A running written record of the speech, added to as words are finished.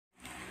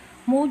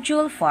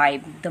Module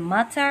 5, the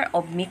matter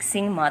of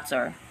mixing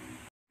matter.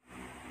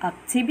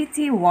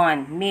 Activity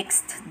 1,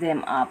 mixed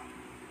them up.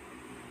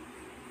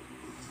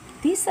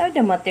 These are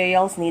the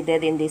materials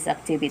needed in this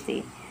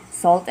activity: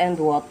 salt and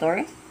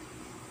water,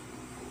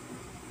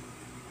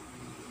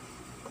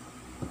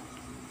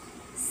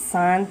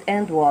 sand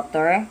and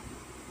water,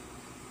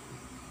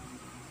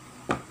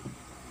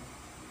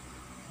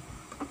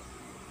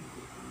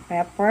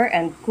 pepper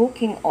and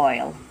cooking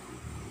oil,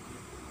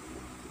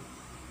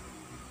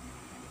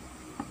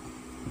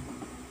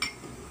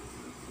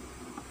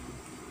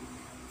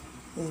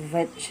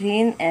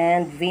 vetrin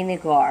and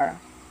vinegar,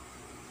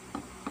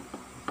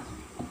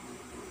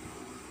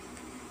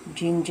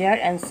 ginger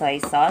and soy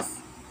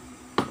sauce.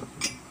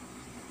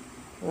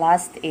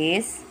 Last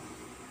is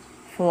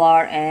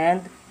flour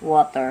and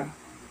water.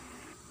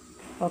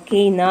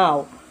 Okay,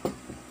 now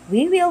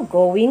we will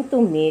going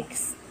to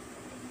mix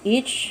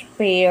each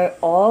pair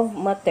of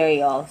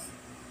materials.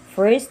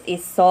 First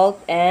is salt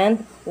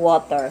and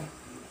water.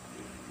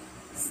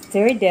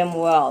 Stir them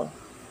well.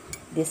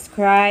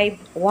 Describe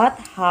what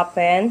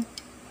happened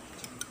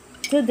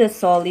to the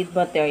solid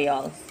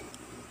materials.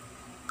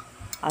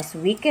 As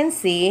we can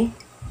see,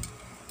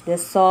 the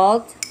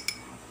salt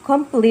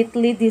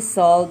completely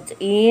dissolved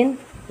in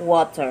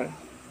water.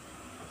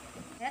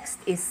 Next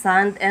is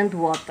sand and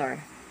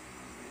water.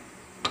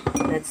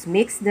 Let's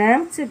mix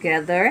them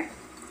together.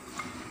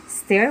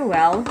 Stir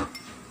well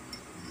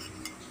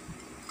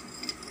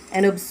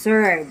and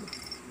observe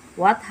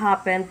what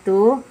happened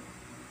to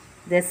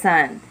the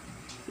sand.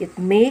 It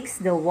makes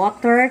the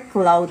water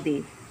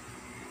cloudy.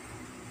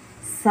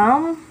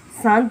 Some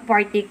sand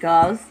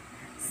particles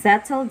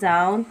settle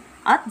down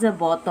at the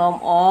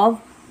bottom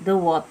of the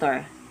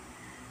water.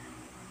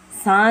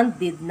 Sand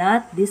did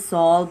not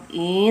dissolve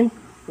in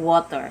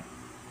water.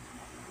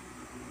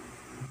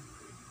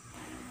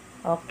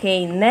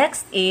 Okay,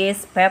 next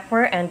is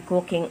pepper and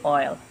cooking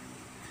oil.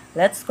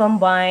 Let's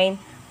combine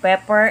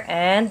pepper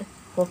and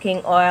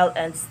cooking oil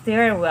and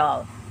stir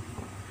well.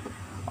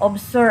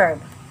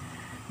 Observe,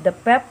 the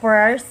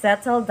pepper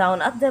settled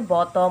down at the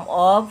bottom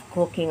of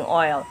cooking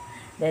oil.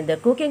 Then the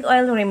cooking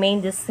oil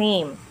remained the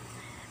same.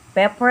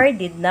 Pepper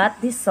did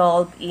not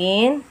dissolve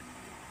in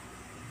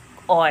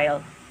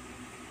oil.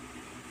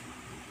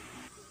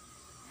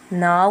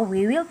 Now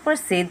we will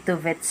proceed to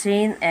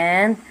vetrin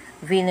and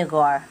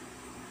vinegar.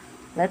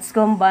 Let's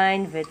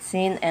combine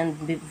vetrin and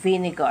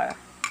vinegar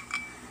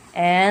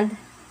and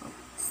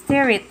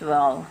stir it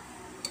well.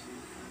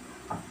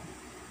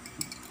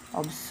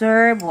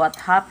 Observe what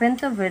happened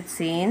to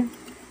vetrin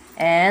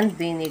and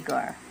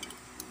vinegar.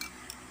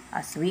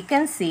 As we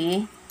can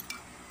see,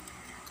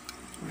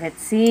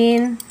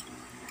 vetrin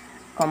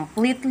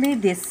completely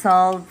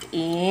dissolved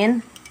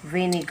in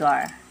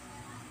vinegar.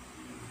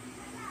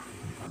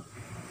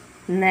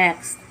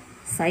 Next,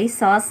 soy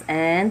sauce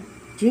and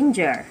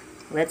ginger.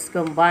 Let's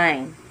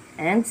combine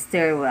and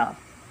stir well.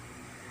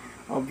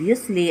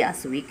 Obviously,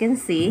 as we can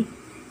see,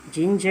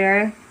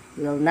 ginger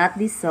will not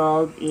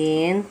dissolve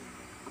in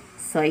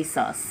soy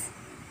sauce.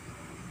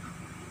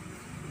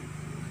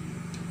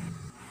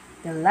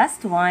 The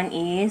last one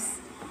is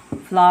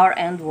flour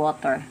and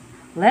water.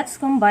 Let's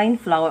combine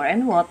flour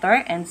and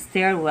water and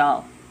stir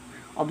well.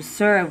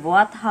 Observe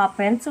what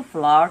happened to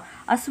flour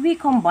as we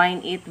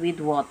combine it with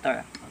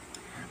water.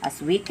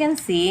 As we can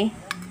see,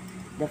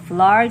 the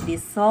flour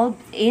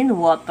dissolved in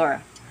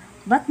water,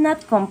 but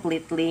not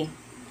completely.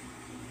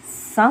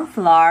 Some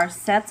flour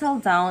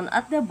settled down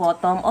at the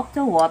bottom of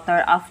the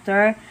water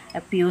after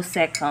a few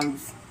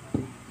seconds.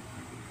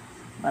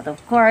 But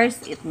of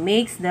course, it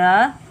makes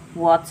the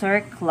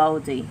water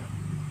cloudy.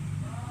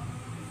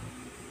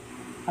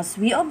 As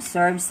we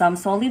observe, some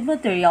solid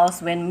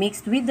materials when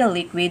mixed with the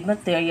liquid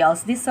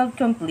materials dissolve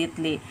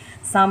completely.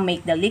 Some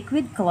make the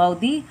liquid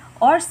cloudy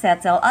or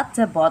settle at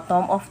the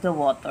bottom of the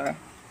water.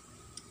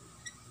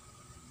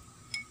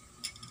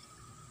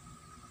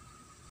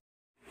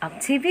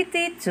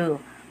 Activity 2.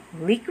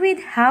 Liquid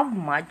have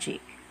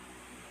magic.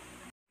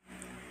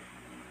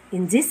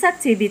 In this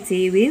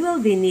activity, we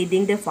will be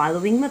needing the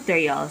following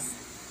materials: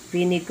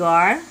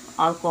 vinegar,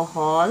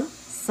 alcohol,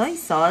 soy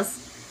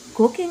sauce,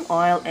 cooking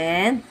oil,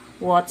 and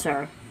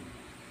water.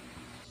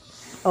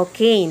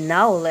 Okay,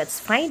 now let's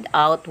find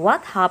out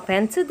what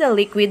happened to the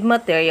liquid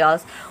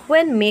materials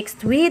when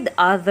mixed with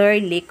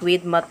other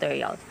liquid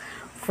materials.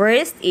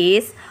 First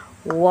is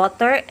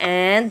water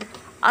and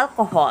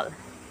alcohol.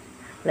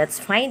 Let's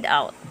find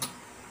out.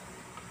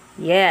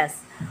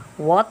 Yes,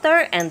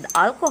 water and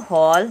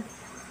alcohol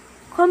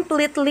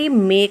completely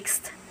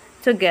mixed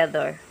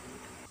together.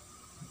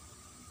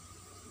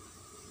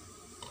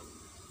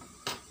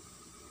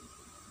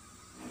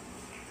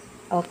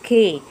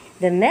 Okay,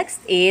 the next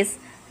is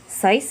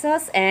soy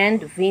sauce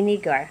and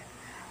vinegar.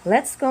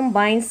 Let's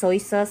combine soy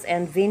sauce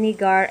and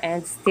vinegar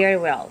and stir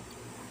well.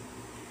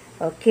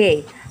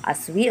 Okay,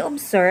 as we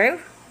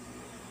observe,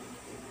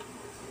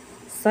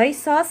 soy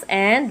sauce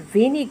and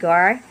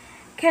vinegar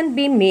can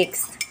be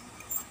mixed.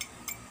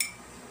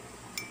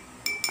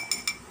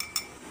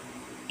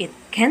 It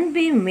can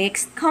be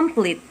mixed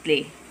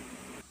completely.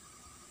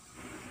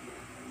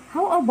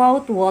 How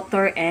about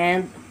water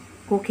and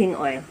cooking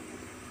oil?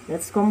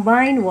 Let's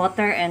combine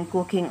water and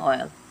cooking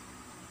oil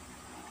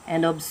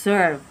and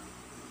observe.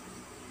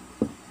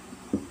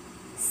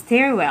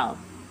 Stir well.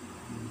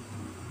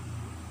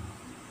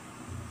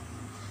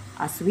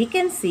 As we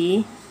can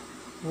see,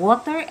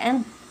 water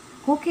and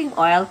cooking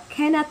oil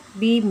cannot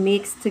be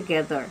mixed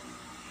together.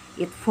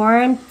 It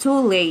formed two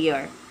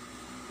layers.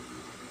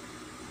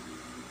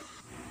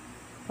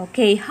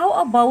 Okay, how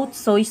about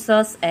soy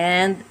sauce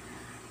and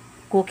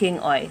cooking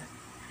oil?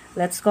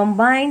 Let's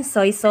combine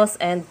soy sauce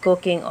and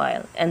cooking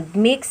oil and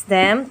mix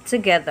them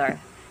together.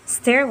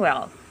 Stir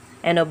well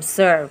and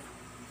observe.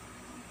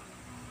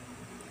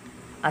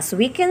 As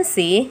we can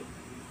see,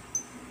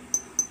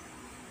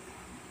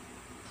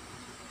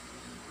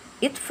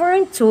 it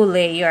formed two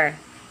layers.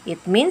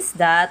 It means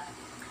that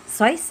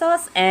soy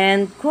sauce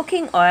and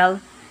cooking oil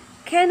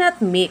cannot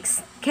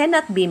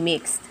be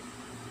mixed.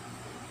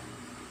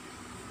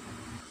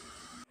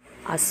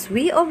 As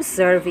we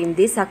observe in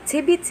this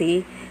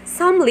activity,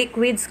 some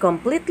liquids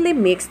completely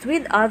mixed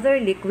with other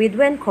liquid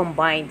when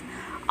combined.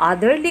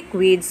 Other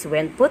liquids,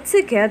 when put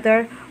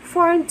together,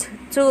 formed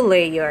two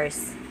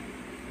layers.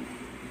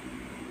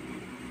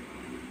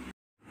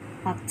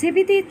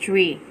 Activity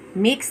 3.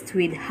 Mixed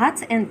with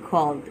hot and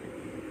cold.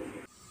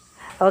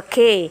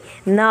 Okay,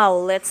 now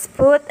let's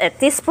put a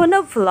teaspoon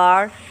of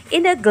flour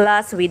in a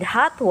glass with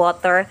hot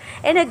water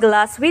and a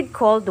glass with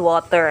cold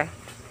water.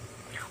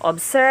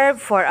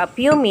 Observe for a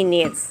few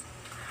minutes.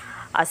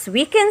 As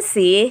we can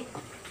see,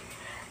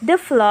 the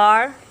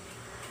flour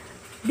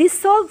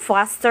dissolves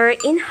faster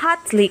in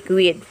hot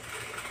liquid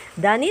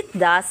than it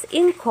does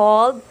in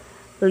cold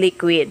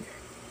liquid.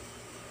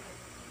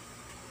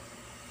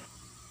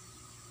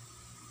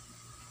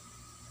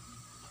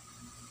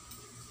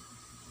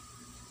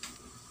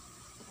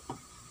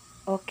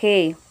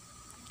 Okay,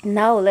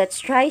 now let's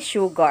try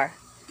sugar.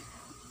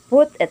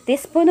 Put a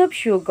teaspoon of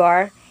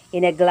sugar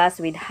in a glass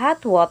with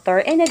hot water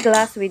and a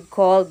glass with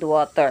cold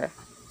water.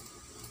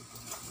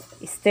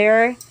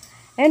 Stir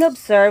and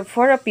observe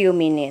for a few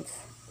minutes.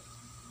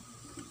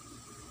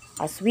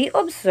 As we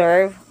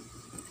observe,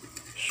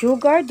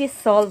 sugar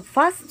dissolves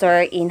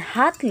faster in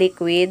hot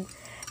liquid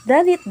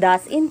than it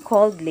does in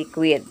cold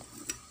liquid.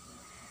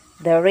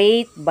 The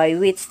rate by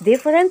which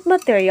different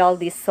material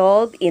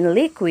dissolve in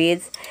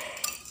liquids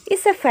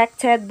is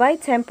affected by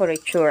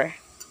temperature.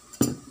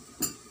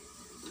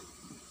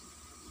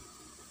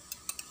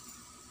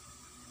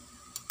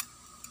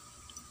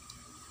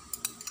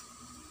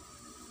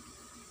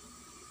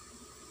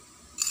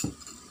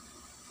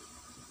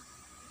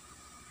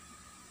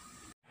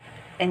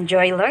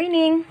 Enjoy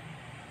learning!